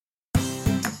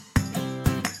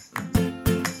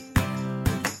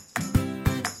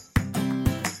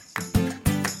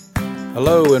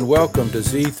Hello and welcome to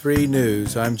Z3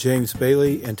 News. I'm James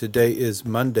Bailey and today is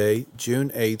Monday,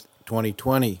 June 8th,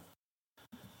 2020.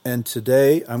 And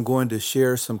today I'm going to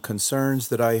share some concerns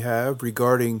that I have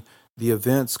regarding the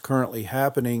events currently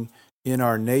happening in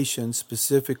our nation,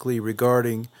 specifically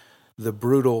regarding the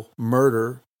brutal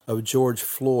murder of George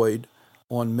Floyd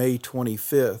on May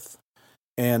 25th.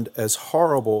 And as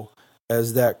horrible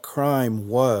as that crime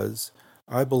was,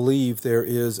 I believe there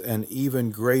is an even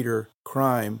greater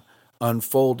crime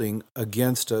unfolding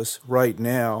against us right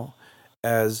now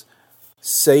as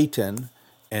Satan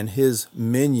and his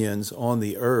minions on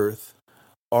the earth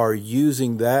are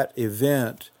using that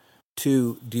event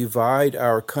to divide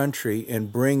our country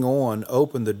and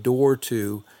open the door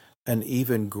to an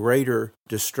even greater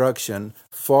destruction,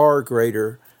 far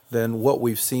greater than what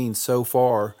we've seen so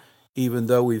far, even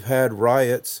though we've had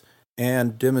riots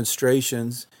and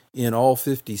demonstrations in all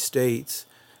 50 states.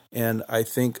 And I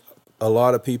think a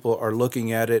lot of people are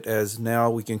looking at it as now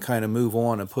we can kind of move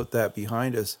on and put that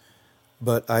behind us.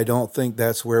 But I don't think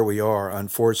that's where we are,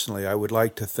 unfortunately. I would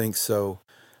like to think so.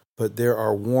 But there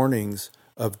are warnings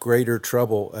of greater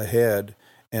trouble ahead,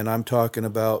 and I'm talking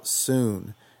about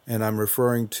soon. And I'm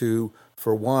referring to,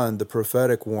 for one, the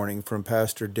prophetic warning from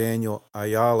Pastor Daniel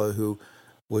Ayala, who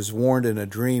was warned in a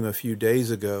dream a few days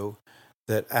ago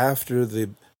that after the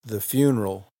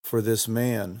funeral for this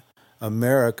man,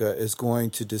 America is going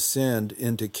to descend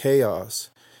into chaos.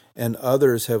 And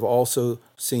others have also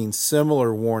seen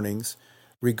similar warnings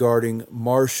regarding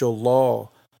martial law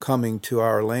coming to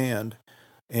our land.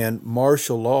 And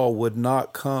martial law would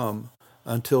not come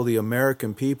until the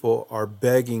American people are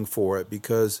begging for it,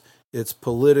 because it's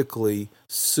politically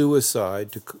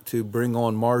suicide to bring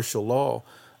on martial law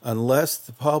unless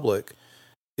the public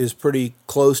is pretty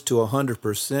close to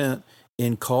 100%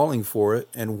 in calling for it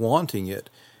and wanting it.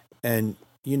 And,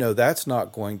 that's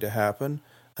not going to happen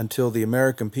until the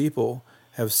American people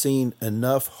have seen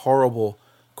enough horrible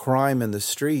crime in the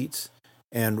streets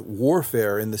and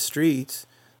warfare in the streets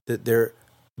that they're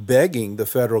begging the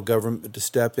federal government to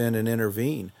step in and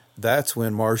intervene. That's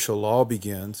when martial law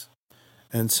begins.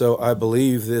 And so I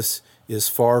believe this is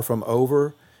far from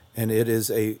over, and it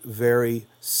is a very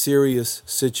serious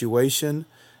situation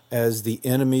as the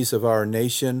enemies of our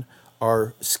nation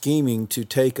are scheming to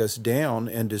take us down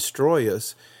and destroy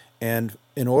us. And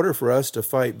in order for us to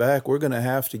fight back, we're going to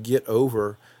have to get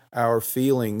over our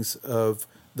feelings of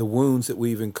the wounds that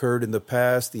we've incurred in the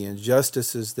past, the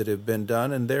injustices that have been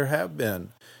done, and there have been.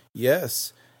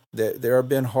 Yes, there have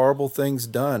been horrible things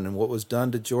done, and what was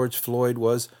done to George Floyd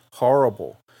was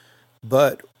horrible.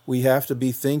 But we have to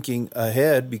be thinking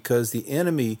ahead, because the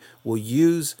enemy will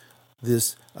use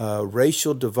this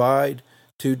racial divide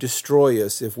to destroy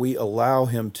us if we allow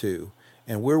him to.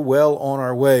 And we're well on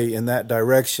our way in that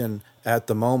direction at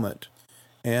the moment.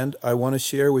 And I want to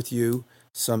share with you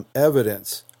some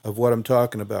evidence of what I'm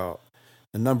talking about.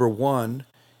 And number one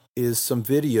is some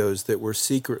videos that were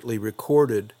secretly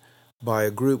recorded by a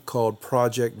group called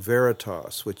Project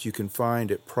Veritas, which you can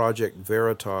find at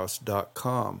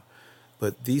projectveritas.com.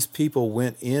 But these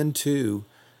people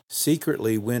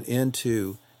secretly went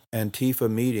into Antifa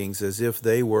meetings as if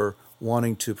they were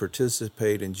wanting to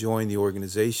participate and join the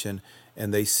organization,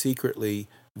 and they secretly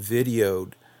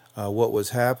videoed what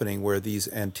was happening, where these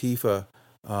Antifa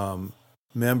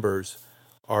members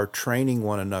are training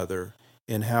one another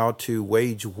in how to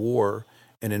wage war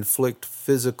and inflict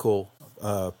physical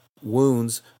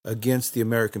wounds against the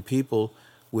American people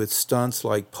with stunts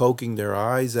like poking their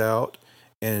eyes out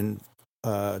and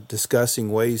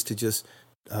discussing ways to just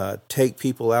take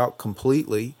people out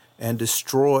completely and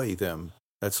destroy them.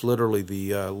 That's literally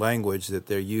the language that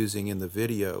they're using in the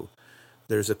video.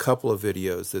 There's a couple of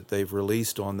videos that they've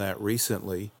released on that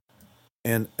recently.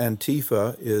 And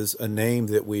Antifa is a name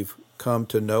that we've come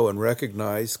to know and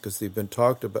recognize because they've been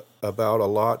talked about a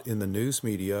lot in the news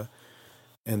media.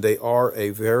 And they are a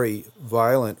very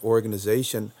violent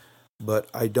organization, but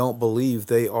I don't believe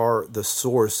they are the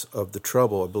source of the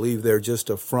trouble. I believe they're just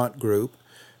a front group,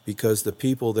 because the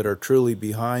people that are truly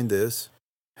behind this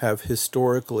have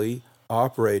historically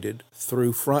operated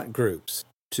through front groups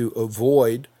to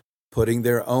avoid putting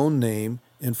their own name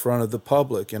in front of the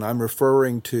public. And I'm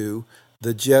referring to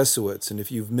the Jesuits. And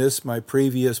if you've missed my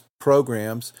previous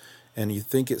programs and you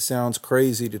think it sounds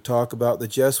crazy to talk about the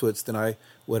Jesuits, then I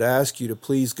would ask you to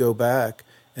please go back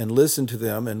and listen to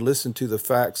them and listen to the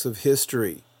facts of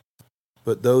history.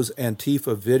 But those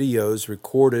Antifa videos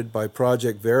recorded by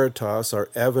Project Veritas are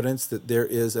evidence that there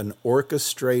is an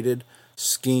orchestrated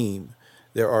scheme.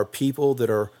 There are people that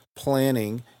are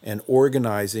planning and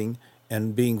organizing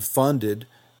and being funded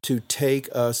to take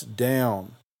us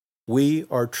down. We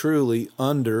are truly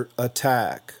under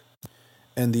attack,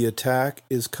 and the attack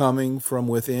is coming from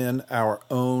within our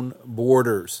own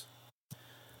borders.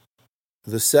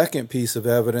 The second piece of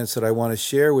evidence that I want to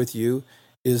share with you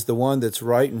is the one that's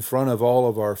right in front of all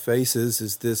of our faces,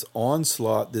 is this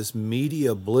onslaught, this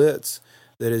media blitz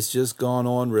that has just gone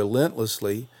on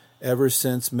relentlessly ever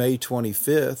since May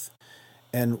 25th.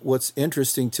 And what's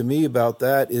interesting to me about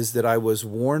that is that I was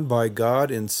warned by God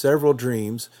in several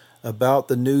dreams about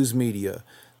the news media,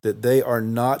 that they are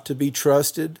not to be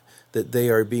trusted, that they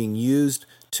are being used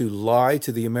to lie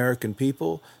to the American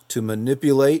people, to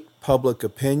manipulate public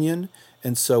opinion.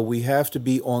 And so we have to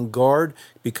be on guard,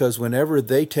 because whenever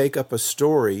they take up a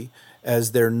story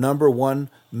as their number one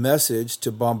message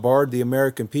to bombard the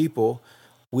American people,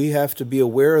 we have to be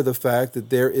aware of the fact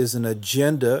that there is an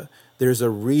agenda. There's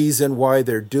a reason why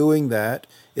they're doing that.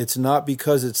 It's not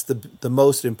because it's the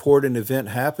most important event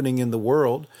happening in the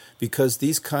world, because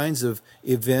these kinds of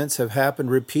events have happened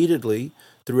repeatedly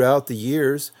throughout the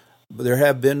years. There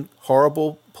have been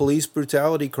horrible police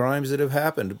brutality crimes that have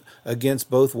happened against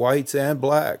both whites and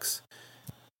blacks.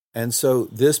 And so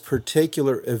this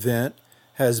particular event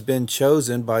has been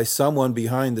chosen by someone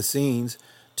behind the scenes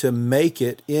to make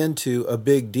it into a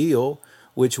big deal,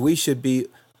 which we should be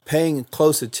paying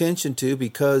close attention to,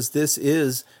 because this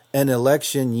is an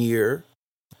election year.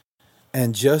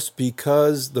 And just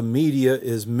because the media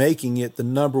is making it the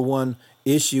number one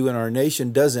issue in our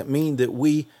nation doesn't mean that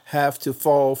we have to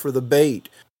fall for the bait.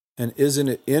 And isn't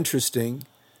it interesting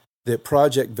that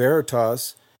Project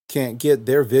Veritas can't get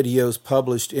their videos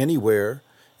published anywhere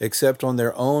except on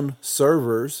their own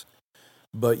servers,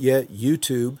 but yet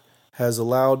YouTube has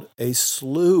allowed a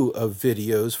slew of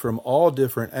videos from all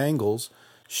different angles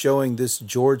showing this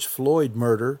George Floyd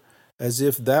murder, as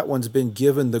if that one's been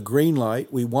given the green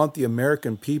light. We want the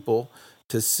American people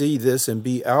to see this and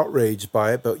be outraged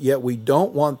by it, but yet we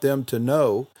don't want them to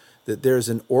know that there's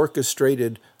an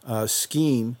orchestrated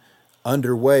scheme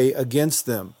underway against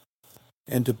them.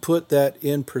 And to put that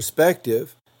in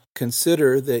perspective,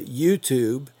 consider that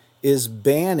YouTube is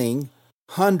banning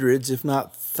hundreds, if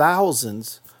not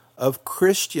thousands, of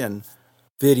Christian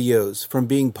videos from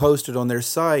being posted on their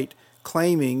site,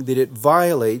 claiming that it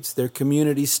violates their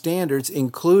community standards,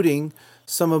 including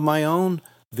some of my own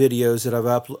videos that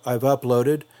I've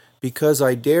uploaded, because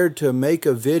I dared to make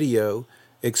a video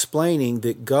explaining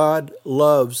that God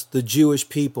loves the Jewish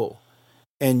people.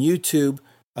 And YouTube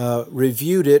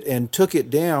reviewed it and took it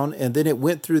down, and then it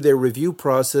went through their review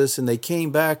process, and they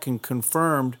came back and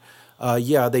confirmed,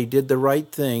 they did the right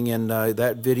thing, and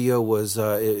that video was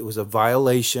it was a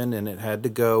violation, and it had to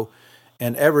go.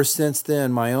 And ever since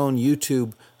then, my own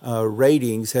YouTube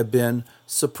ratings have been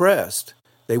suppressed.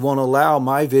 They won't allow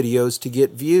my videos to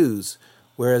get views,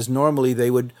 whereas normally they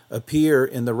would appear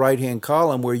in the right-hand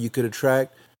column where you could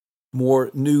attract more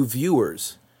new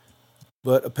viewers.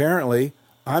 But apparently,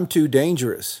 I'm too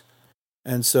dangerous.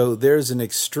 And so there's an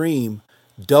extreme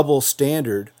double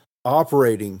standard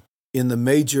operating in the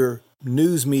major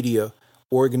news media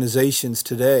organizations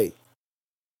today.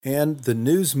 And the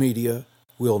news media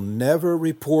will never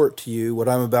report to you what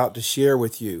I'm about to share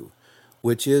with you,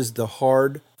 which is the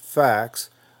hard facts,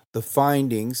 the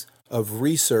findings of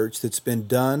research that's been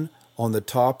done on the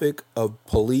topic of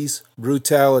police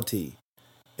brutality.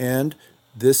 And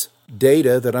this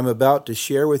data that I'm about to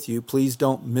share with you, please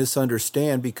don't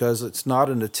misunderstand, because it's not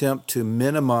an attempt to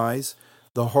minimize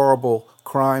the horrible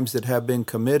crimes that have been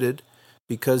committed,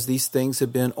 because these things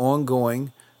have been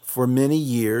ongoing for many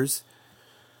years.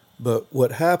 But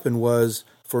what happened was,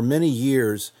 for many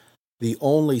years, the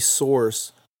only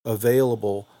source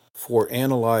available for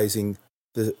analyzing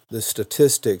the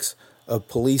statistics of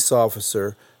police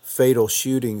officer fatal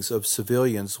shootings of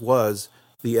civilians was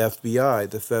the FBI,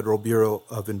 the Federal Bureau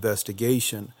of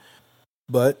Investigation.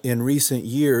 But in recent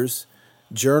years,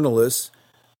 journalists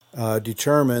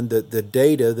determined that the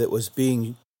data that was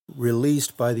being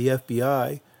released by the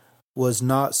FBI was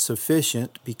not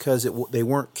sufficient, because they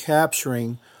weren't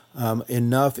capturing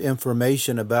enough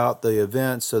information about the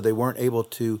events, so they weren't able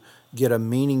to get a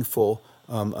meaningful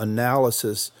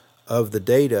analysis of the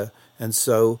data. And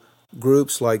so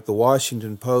groups like the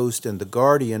Washington Post and the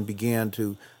Guardian began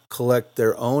to collect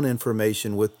their own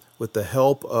information with the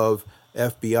help of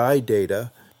FBI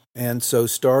data. And so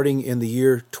starting in the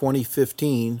year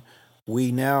 2015,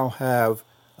 we now have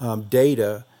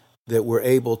data that we're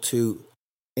able to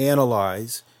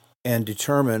analyze and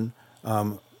determine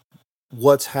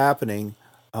what's happening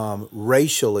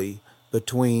racially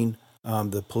between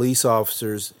the police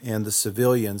officers and the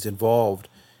civilians involved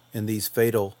in these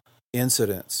fatal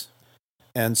incidents.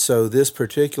 And so this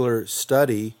particular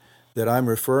study that I'm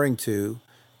referring to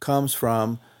comes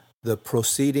from the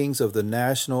Proceedings of the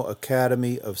National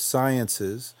Academy of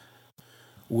Sciences,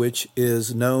 which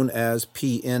is known as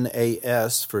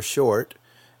PNAS for short,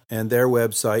 and their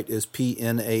website is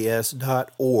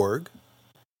pnas.org.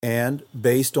 And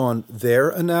based on their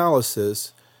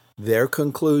analysis, their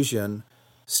conclusion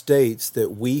states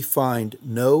that we find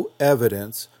no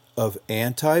evidence of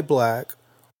anti-Black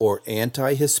or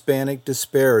anti-Hispanic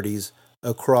disparities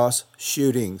across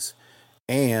shootings,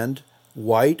 and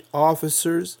white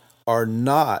officers are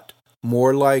not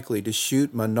more likely to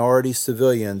shoot minority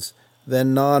civilians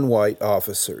than non-white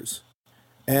officers.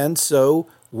 And so,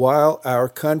 while our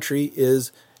country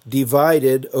is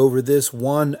divided over this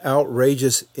one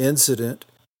outrageous incident,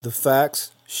 the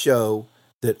facts show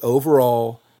that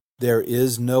overall there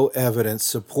is no evidence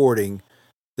supporting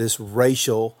this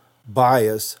racial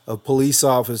bias of police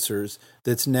officers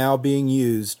that's now being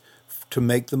used to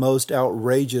make the most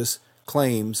outrageous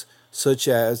claims, such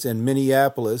as in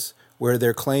Minneapolis, where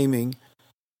they're claiming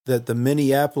that the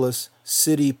Minneapolis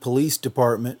City Police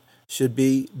Department should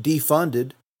be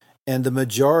defunded, and the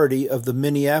majority of the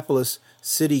Minneapolis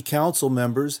City Council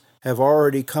members have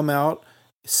already come out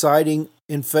citing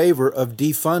in favor of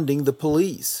defunding the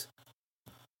police.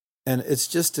 And it's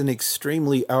just an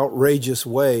extremely outrageous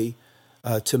way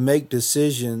to make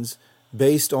decisions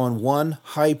based on one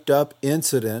hyped up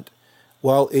incident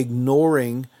while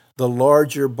ignoring the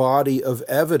larger body of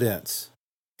evidence.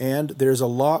 And there's a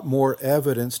lot more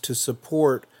evidence to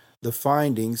support the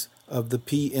findings of the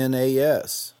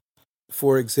PNAS.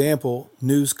 For example,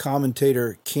 news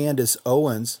commentator Candace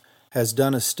Owens has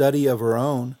done a study of her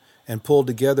own and pulled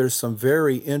together some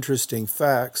very interesting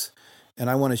facts, and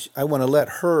I want to let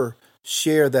her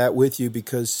share that with you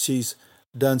because she's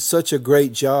done such a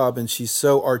great job and she's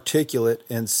so articulate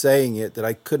in saying it that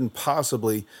I couldn't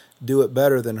possibly do it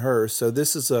better than her. So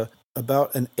this is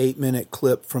about an 8-minute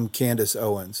clip from Candace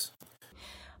Owens.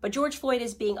 But George Floyd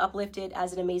is being uplifted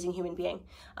as an amazing human being.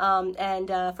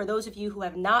 For those of you who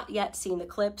have not yet seen the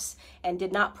clips and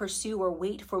did not pursue or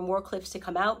wait for more clips to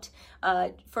come out,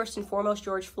 first and foremost,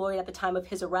 George Floyd at the time of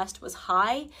his arrest was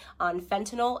high on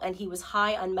fentanyl and he was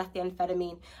high on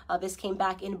methamphetamine. This came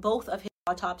back in both of his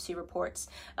autopsy reports.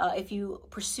 If you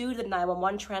pursue the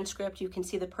 911 transcript, you can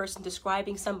see the person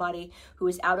describing somebody who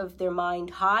is out of their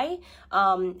mind high,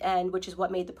 and which is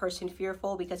what made the person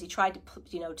fearful because he tried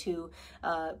to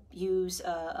use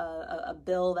a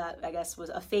bill that I guess was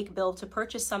a fake bill to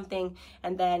purchase something,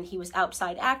 and then he was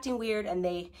outside acting weird, and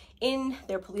they in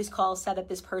their police call said that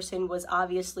this person was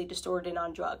obviously distorted and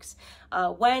on drugs.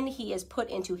 When he is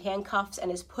put into handcuffs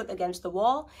and is put against the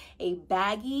wall, a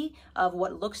baggie of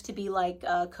what looks to be like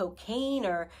cocaine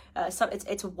or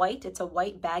it's a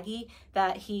white baggie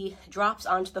that he drops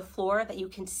onto the floor that you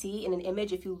can see in an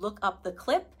image. If you look up the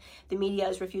clip, the media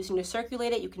is refusing to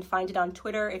circulate it. You can find it on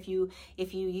Twitter. If you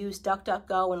use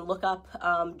DuckDuckGo and look up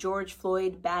George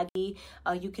Floyd baggie,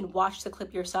 you can watch the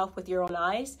clip yourself with your own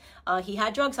eyes. He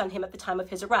had drugs on him at the time of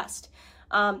his arrest.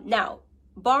 Now,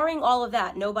 barring all of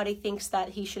that, nobody thinks that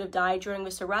he should have died during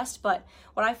this arrest, but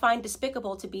what I find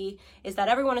despicable to be is that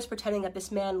everyone is pretending that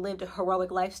this man lived a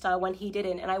heroic lifestyle when he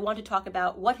didn't, and I want to talk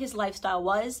about what his lifestyle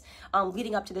was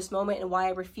leading up to this moment and why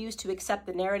I refuse to accept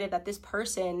the narrative that this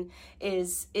person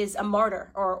is a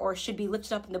martyr or should be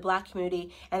lifted up in the Black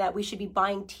community and that we should be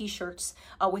buying t-shirts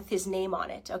with his name on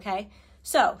it, okay?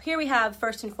 So here we have,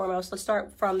 first and foremost, let's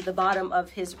start from the bottom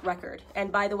of his record.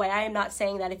 And by the way, I am not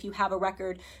saying that if you have a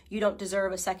record, you don't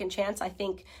deserve a second chance. I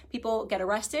think people get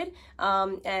arrested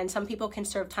and some people can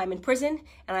serve time in prison.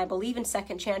 And I believe in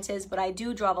second chances, but I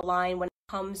do draw the line when it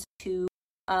comes to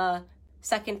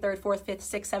second, third, fourth, fifth,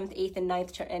 sixth, seventh, eighth, and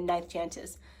ninth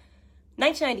chances.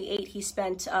 1998, he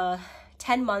spent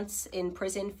 10 months in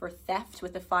prison for theft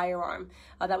with a firearm.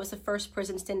 That was the first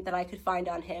prison stint that I could find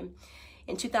on him.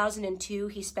 In 2002,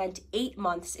 he spent 8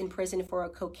 months in prison for a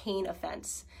cocaine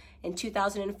offense. In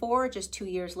 2004, just 2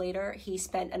 years later, he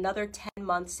spent another 10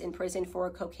 months in prison for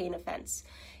a cocaine offense.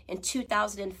 In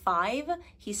 2005,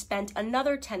 he spent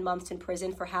another 10 months in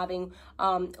prison for having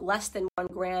less than 1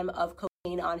 gram of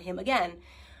cocaine on him again.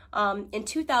 In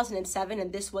 2007,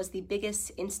 and this was the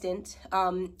biggest instant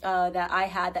that I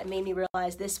had that made me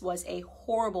realize this was a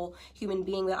horrible human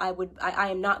being that I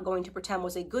am not going to pretend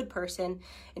was a good person.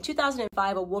 In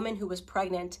 2005, a woman who was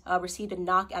pregnant received a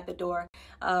knock at the door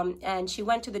and she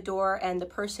went to the door, and the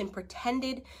person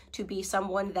pretended to be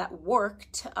someone that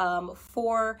worked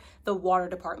for the water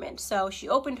department. So she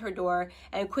opened her door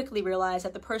and quickly realized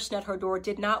that the person at her door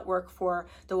did not work for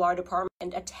the water department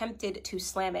and attempted to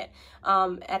slam it.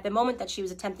 At the moment that she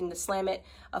was attempting to slam it,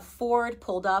 a Ford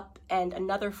pulled up and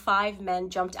another 5 men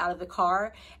jumped out of the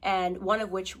car, and one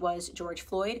of which was George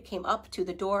Floyd, came up to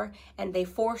the door, and they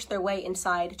forced their way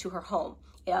inside to her home,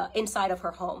 inside of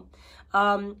her home.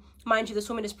 Mind you, this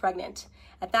woman is pregnant.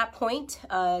 At that point,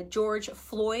 George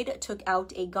Floyd took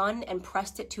out a gun and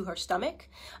pressed it to her stomach.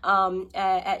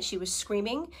 She was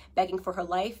screaming, begging for her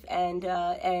life,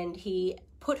 and he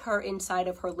put her inside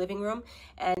of her living room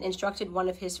and instructed one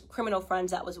of his criminal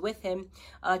friends that was with him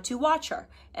to watch her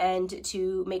and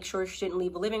to make sure she didn't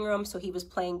leave the living room. So he was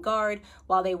playing guard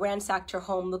while they ransacked her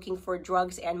home looking for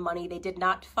drugs and money. They did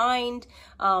not find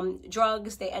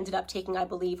drugs. They ended up taking, I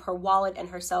believe, her wallet and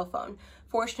her cell phone.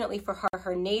 Fortunately for her,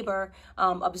 her neighbor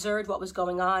observed what was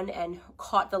going on and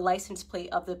caught the license plate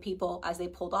of the people as they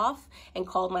pulled off and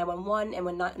called 911. And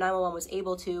when 911 was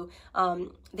able to,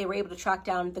 they were able to track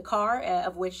down the car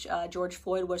of which George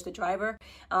Floyd was the driver,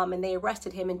 and they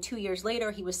arrested him. And 2 years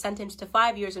later, he was sentenced to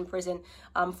 5 years in prison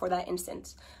for that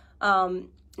instance.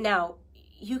 Now,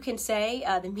 you can say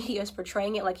the media is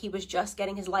portraying it like he was just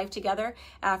getting his life together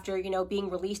after, being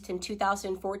released in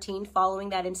 2014 following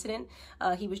that incident.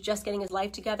 He was just getting his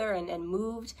life together and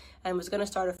moved and was going to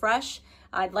start afresh.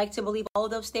 I'd like to believe all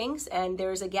of those things, and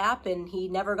there's a gap, and he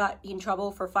never got in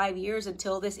trouble for 5 years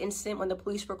until this incident when the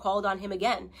police were called on him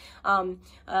again.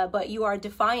 But you are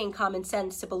defying common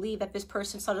sense to believe that this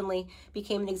person suddenly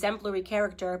became an exemplary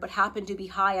character but happened to be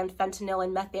high on fentanyl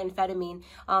and methamphetamine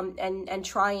and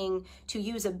trying to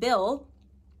use a bill,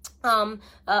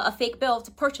 a fake bill,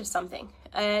 to purchase something.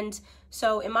 And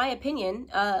so, in my opinion,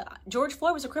 George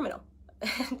Floyd was a criminal.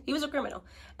 He was a criminal.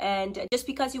 And just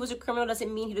because he was a criminal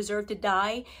doesn't mean he deserved to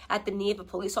die at the knee of a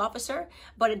police officer.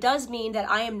 But it does mean that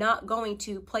I am not going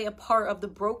to play a part of the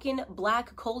broken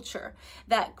Black culture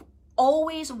that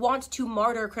always wants to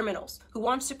martyr criminals, who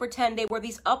wants to pretend they were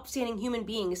these upstanding human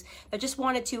beings that just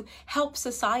wanted to help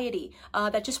society,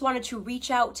 that just wanted to reach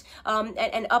out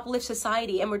and uplift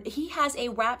society. And he has a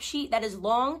rap sheet that is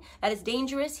long, that is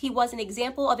dangerous. He was an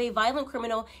example of a violent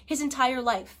criminal his entire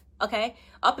life. Okay,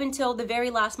 up until the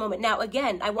very last moment. Now,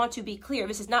 again, I want to be clear.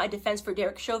 This is not a defense for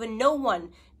Derek Chauvin. No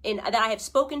one that I have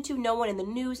spoken to, no one in the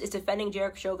news is defending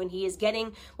Derek Chauvin. He is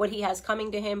getting what he has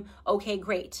coming to him. Okay,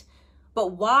 great.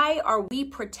 But why are we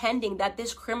pretending that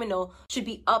this criminal should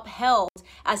be upheld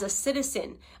as a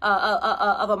citizen,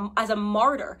 as a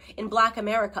martyr in Black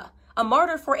America? A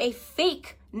martyr for a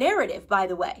fake narrative, by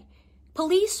the way.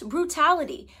 Police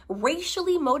brutality,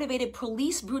 racially motivated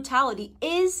police brutality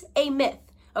is a myth.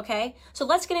 Okay, so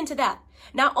let's get into that.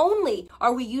 Not only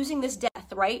are we using this death,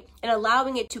 right, and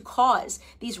allowing it to cause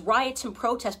these riots and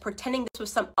protests, pretending this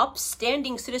was some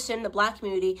upstanding citizen in the Black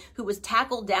community who was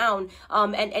tackled down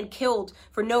and killed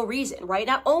for no reason, right?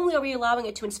 Not only are we allowing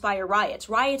it to inspire riots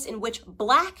in which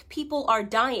Black people are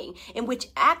dying, in which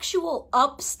actual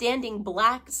upstanding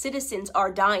Black citizens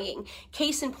are dying.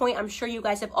 Case in point, I'm sure you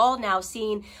guys have all now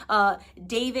seen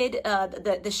David,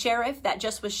 the sheriff that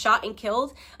just was shot and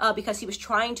killed because he was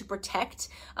trying to protect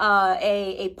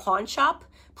a pawn shop.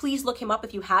 Please look him up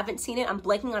if you haven't seen it. I'm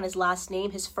blanking on his last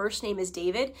name. His first name is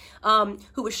David,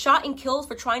 who was shot and killed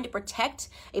for trying to protect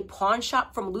a pawn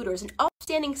shop from looters. An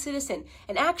upstanding citizen,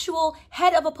 an actual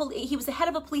head of a police. He was the head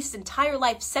of a police his entire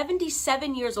life,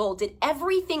 77 years old, did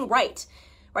everything right?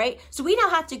 So we now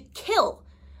have to kill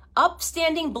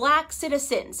upstanding Black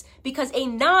citizens because a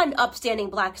non-upstanding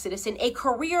Black citizen, a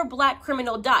career Black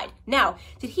criminal, died. Now,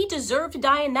 did he deserve to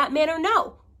die in that manner?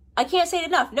 No. I can't say it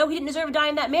enough. No, he didn't deserve to die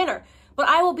in that manner. But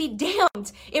I will be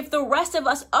damned if the rest of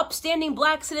us upstanding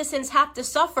Black citizens have to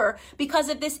suffer because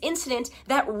of this incident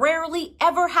that rarely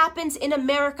ever happens in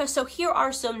America. So here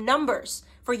are some numbers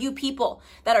for you people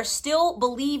that are still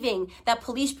believing that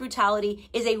police brutality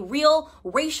is a real,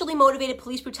 racially motivated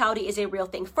police brutality is a real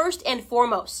thing. First and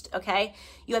foremost, okay,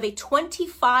 you have a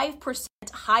 25%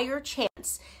 higher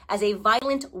chance as a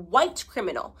violent white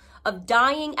criminal of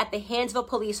dying at the hands of a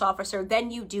police officer than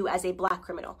you do as a Black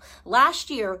criminal. Last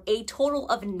year, a total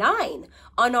of 9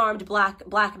 unarmed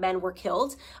black men were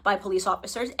killed by police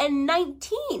officers, and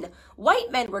 19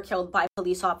 white men were killed by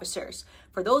police officers.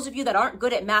 For those of you that aren't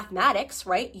good at mathematics,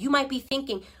 right, you might be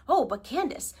thinking, oh, but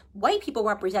Candace, white people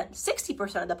represent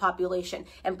 60% of the population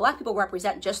and Black people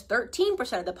represent just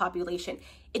 13% of the population.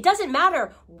 It doesn't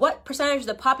matter what percentage of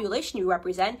the population you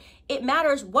represent. It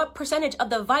matters what percentage of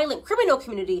the violent criminal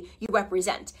community you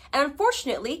represent. And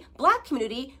unfortunately, Black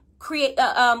community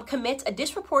commits a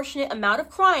disproportionate amount of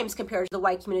crimes compared to the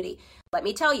white community. Let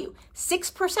me tell you,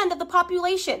 6% of the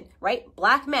population, right?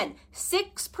 Black men,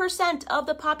 6% of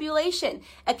the population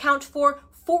account for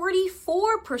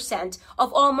 44%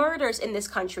 of all murders in this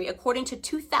country, according to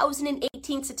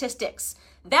 2018 statistics.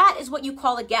 That is what you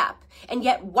call a gap. And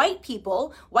yet white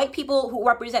people who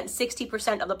represent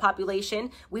 60% of the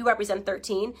population, we represent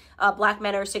 13, black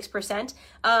men are 6%,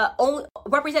 only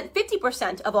represent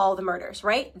 50% of all the murders,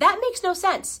 right? That makes no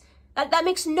sense. That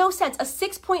makes no sense. A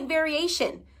 6-point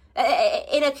variation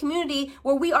in a community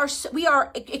where we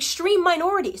are extreme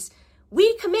minorities.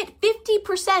 We commit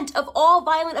 50% of all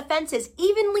violent offenses,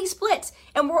 evenly split,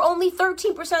 and we're only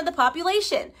 13% of the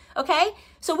population, okay?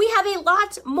 So we have a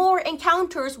lot more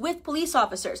encounters with police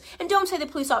officers. And don't say the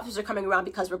police officers are coming around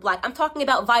because we're black. I'm talking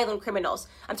about violent criminals.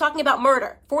 I'm talking about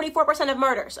murder, 44% of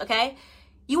murders, okay?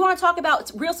 You want to talk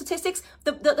about real statistics?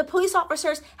 The police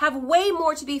officers have way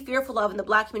more to be fearful of in the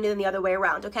black community than the other way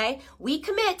around, okay? We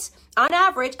commit, on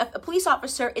average, a police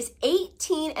officer is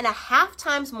 18 and a half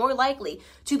times more likely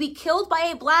to be killed by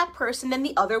a black person than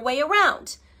the other way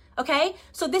around, okay?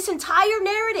 So this entire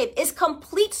narrative is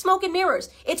complete smoke and mirrors.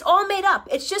 It's all made up.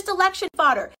 It's just election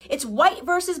fodder. It's white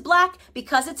versus black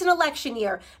because it's an election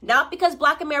year, not because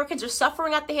black Americans are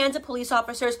suffering at the hands of police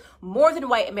officers more than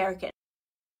white Americans.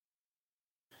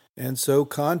 And so,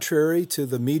 contrary to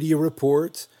the media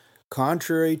reports,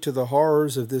 contrary to the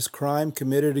horrors of this crime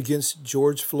committed against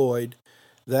George Floyd,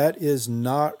 that is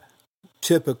not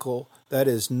typical, that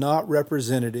is not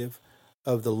representative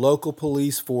of the local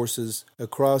police forces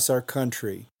across our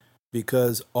country,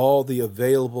 because all the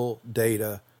available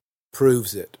data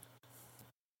proves it.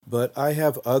 But I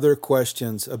have other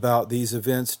questions about these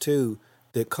events too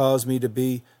that cause me to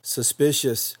be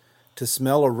suspicious, to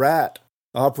smell a rat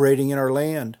operating in our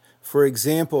land. For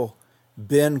example,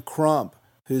 Ben Crump,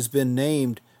 who's been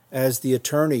named as the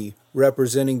attorney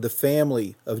representing the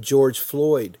family of George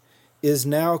Floyd, is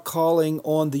now calling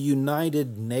on the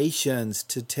United Nations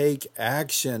to take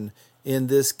action in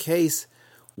this case.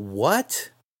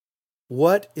 What?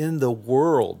 What in the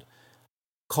world?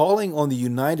 Calling on the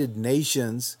United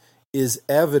Nations is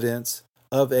evidence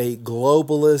of a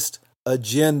globalist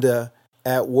agenda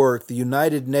at work. The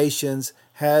United Nations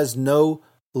has no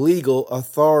legal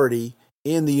authority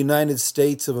in the United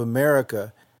States of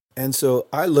America. And so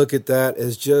I look at that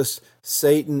as just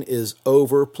Satan is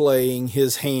overplaying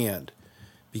his hand,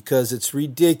 because it's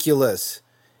ridiculous.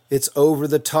 It's over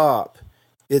the top.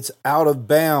 It's out of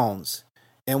bounds.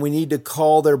 And we need to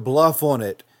call their bluff on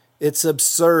it. It's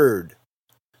absurd.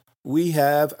 We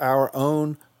have our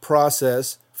own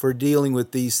process for dealing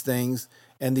with these things,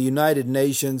 and the United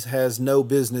Nations has no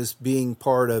business being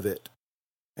part of it.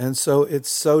 And so it's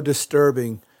so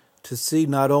disturbing to see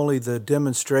not only the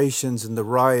demonstrations and the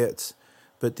riots,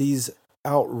 but these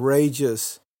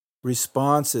outrageous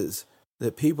responses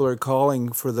that people are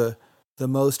calling for the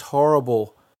most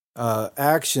horrible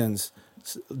actions,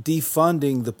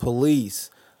 defunding the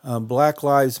police. Black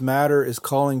Lives Matter is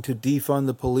calling to defund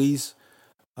the police.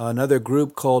 Another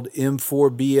group called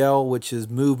M4BL, which is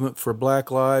Movement for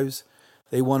Black Lives,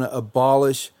 they want to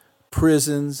abolish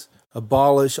prisons,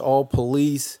 abolish all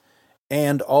police,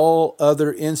 and all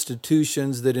other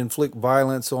institutions that inflict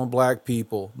violence on black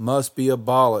people must be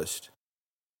abolished.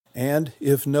 And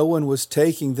if no one was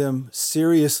taking them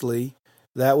seriously,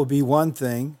 that would be one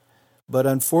thing. But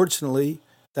unfortunately,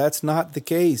 that's not the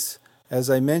case. As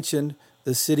I mentioned,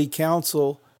 the city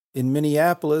council in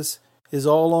Minneapolis is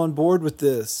all on board with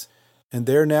this, and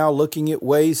they're now looking at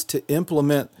ways to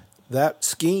implement that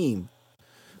scheme.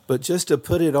 But just to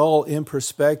put it all in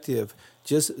perspective,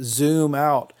 just zoom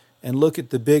out and look at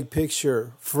the big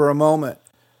picture for a moment,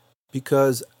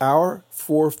 because our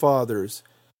forefathers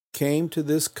came to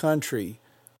this country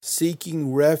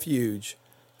seeking refuge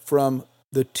from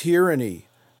the tyranny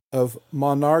of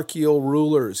monarchical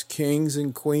rulers, kings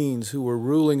and queens who were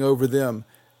ruling over them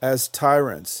as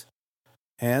tyrants.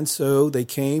 And so they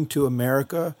came to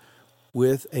America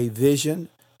with a vision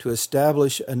to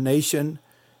establish a nation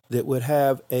that would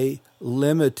have a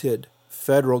limited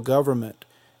federal government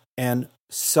and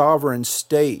sovereign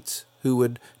states who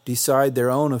would decide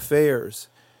their own affairs.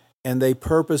 And they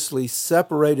purposely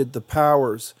separated the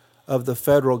powers of the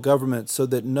federal government so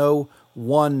that no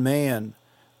one man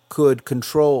could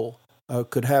control,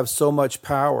 could have so much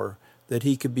power that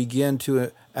he could begin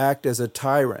to act as a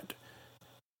tyrant.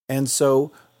 And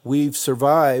so we've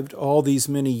survived all these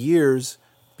many years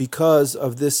because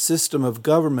of this system of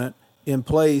government in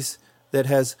place that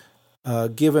has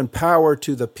given power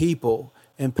to the people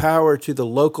and power to the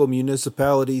local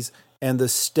municipalities and the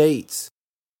states.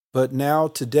 But now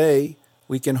today,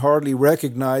 we can hardly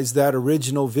recognize that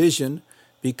original vision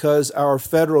because our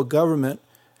federal government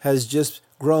has just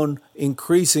grown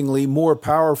increasingly more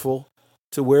powerful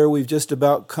to where we've just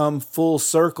about come full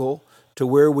circle to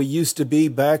where we used to be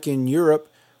back in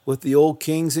Europe with the old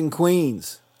kings and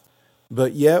queens.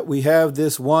 But yet we have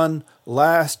this one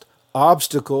last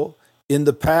obstacle in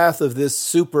the path of this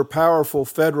super powerful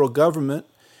federal government,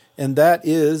 and that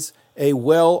is a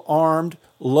well-armed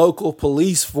local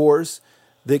police force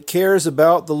that cares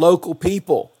about the local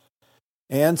people.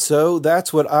 And so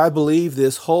that's what I believe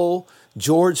this whole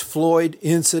George Floyd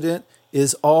incident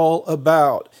is all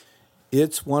about.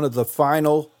 It's one of the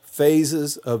final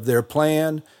phases of their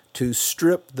plan to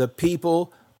strip the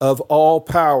people of all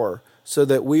power so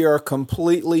that we are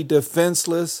completely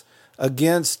defenseless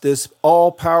against this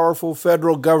all-powerful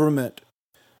federal government.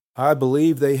 I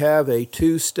believe they have a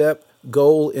two-step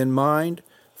goal in mind.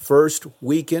 First,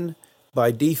 weaken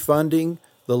by defunding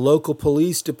the local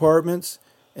police departments,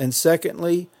 and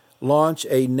secondly, launch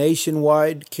a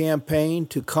nationwide campaign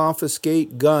to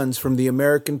confiscate guns from the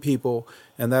American people.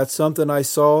 And that's something I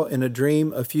saw in a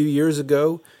dream a few years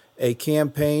ago. A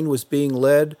campaign was being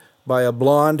led by a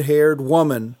blonde-haired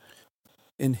woman.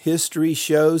 And history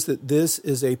shows that this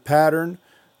is a pattern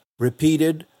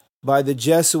repeated by the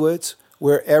Jesuits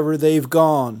wherever they've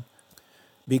gone,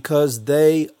 because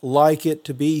they like it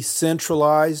to be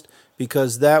centralized,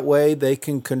 because that way they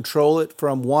can control it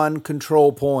from one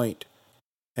control point.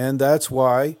 And that's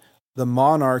why the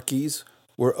monarchies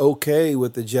were okay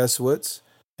with the Jesuits.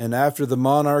 And after the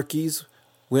monarchies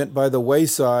went by the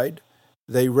wayside,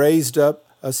 they raised up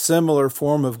a similar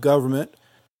form of government,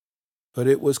 but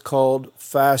it was called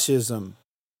fascism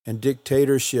and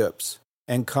dictatorships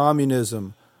and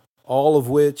communism, all of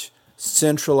which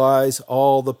centralize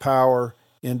all the power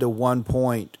into one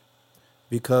point,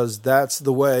 because that's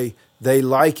the way they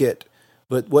like it.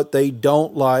 But what they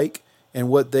don't like, and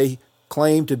what they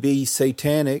claim to be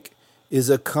satanic, is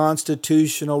a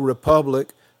constitutional republic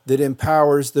that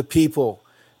empowers the people,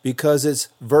 because it's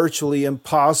virtually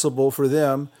impossible for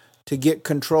them to get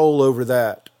control over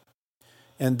that.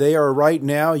 And they are right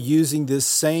now using this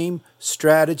same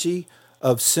strategy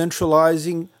of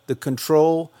centralizing the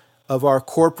control of our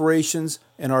corporations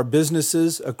and our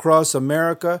businesses across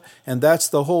America. And that's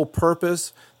the whole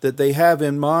purpose that they have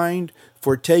in mind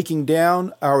for taking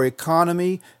down our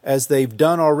economy, as they've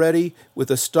done already with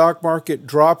the stock market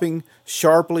dropping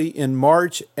sharply in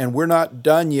March, and we're not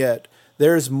done yet.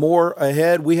 There's more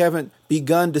ahead. We haven't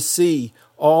begun to see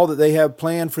all that they have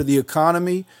planned for the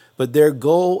economy, but their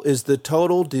goal is the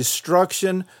total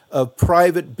destruction of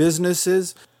private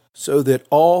businesses so that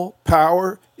all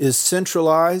power is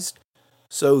centralized.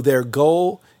 So their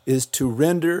goal is to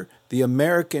render the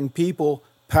American people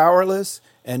powerless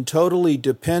and totally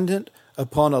dependent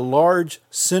upon a large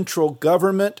central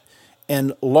government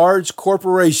and large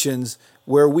corporations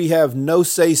where we have no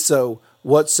say-so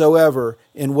whatsoever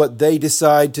in what they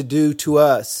decide to do to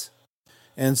us.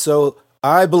 And so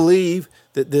I believe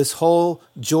that this whole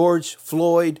George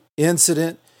Floyd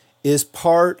incident is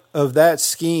part of that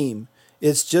scheme.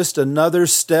 It's just another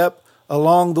step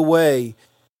along the way,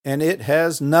 and it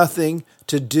has nothing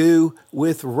to do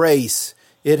with race.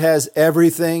 It has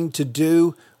everything to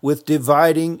do with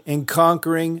dividing and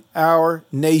conquering our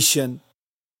nation.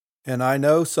 And I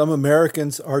know some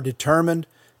Americans are determined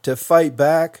to fight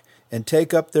back and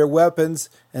take up their weapons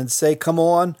and say, come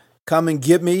on, come and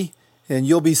get me, and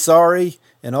you'll be sorry,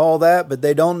 and all that, but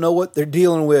they don't know what they're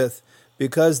dealing with,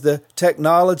 because the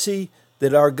technology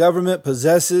that our government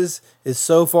possesses is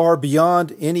so far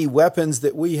beyond any weapons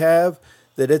that we have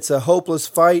that it's a hopeless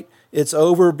fight. It's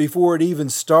over before it even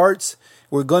starts.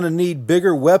 We're going to need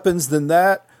bigger weapons than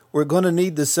that. We're going to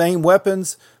need the same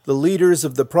weapons the leaders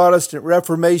of the Protestant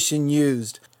Reformation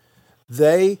used.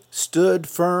 They stood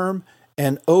firm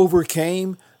and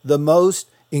overcame the most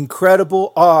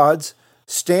incredible odds,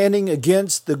 standing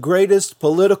against the greatest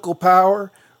political power,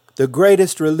 the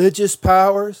greatest religious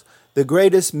powers, the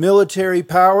greatest military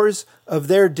powers of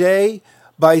their day,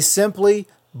 by simply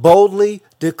boldly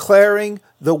declaring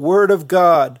the Word of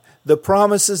God, the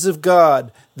promises of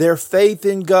God, their faith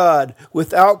in God,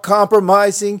 without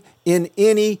compromising in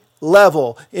any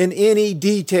level, in any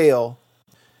detail.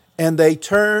 And they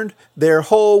turned their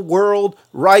whole world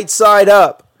right side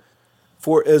up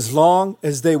for as long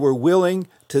as they were willing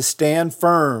to stand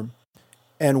firm.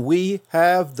 And we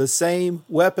have the same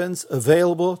weapons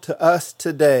available to us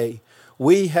today.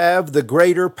 We have the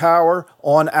greater power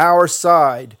on our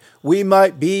side. We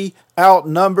might be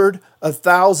outnumbered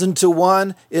 1,000 to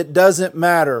 1. It doesn't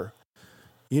matter.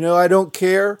 I don't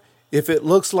care if it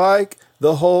looks like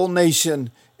the whole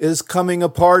nation is coming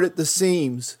apart at the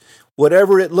seams.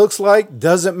 Whatever it looks like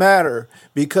doesn't matter,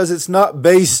 because it's not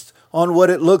based on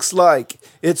what it looks like.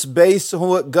 It's based on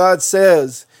what God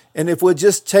says. And if we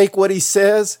just take what He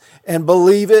says and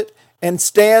believe it and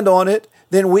stand on it,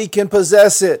 then we can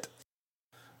possess it.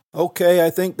 Okay, I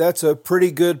think that's a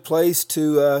pretty good place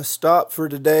to stop for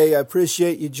today. I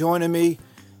appreciate you joining me,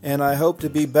 and I hope to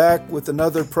be back with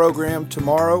another program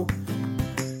tomorrow.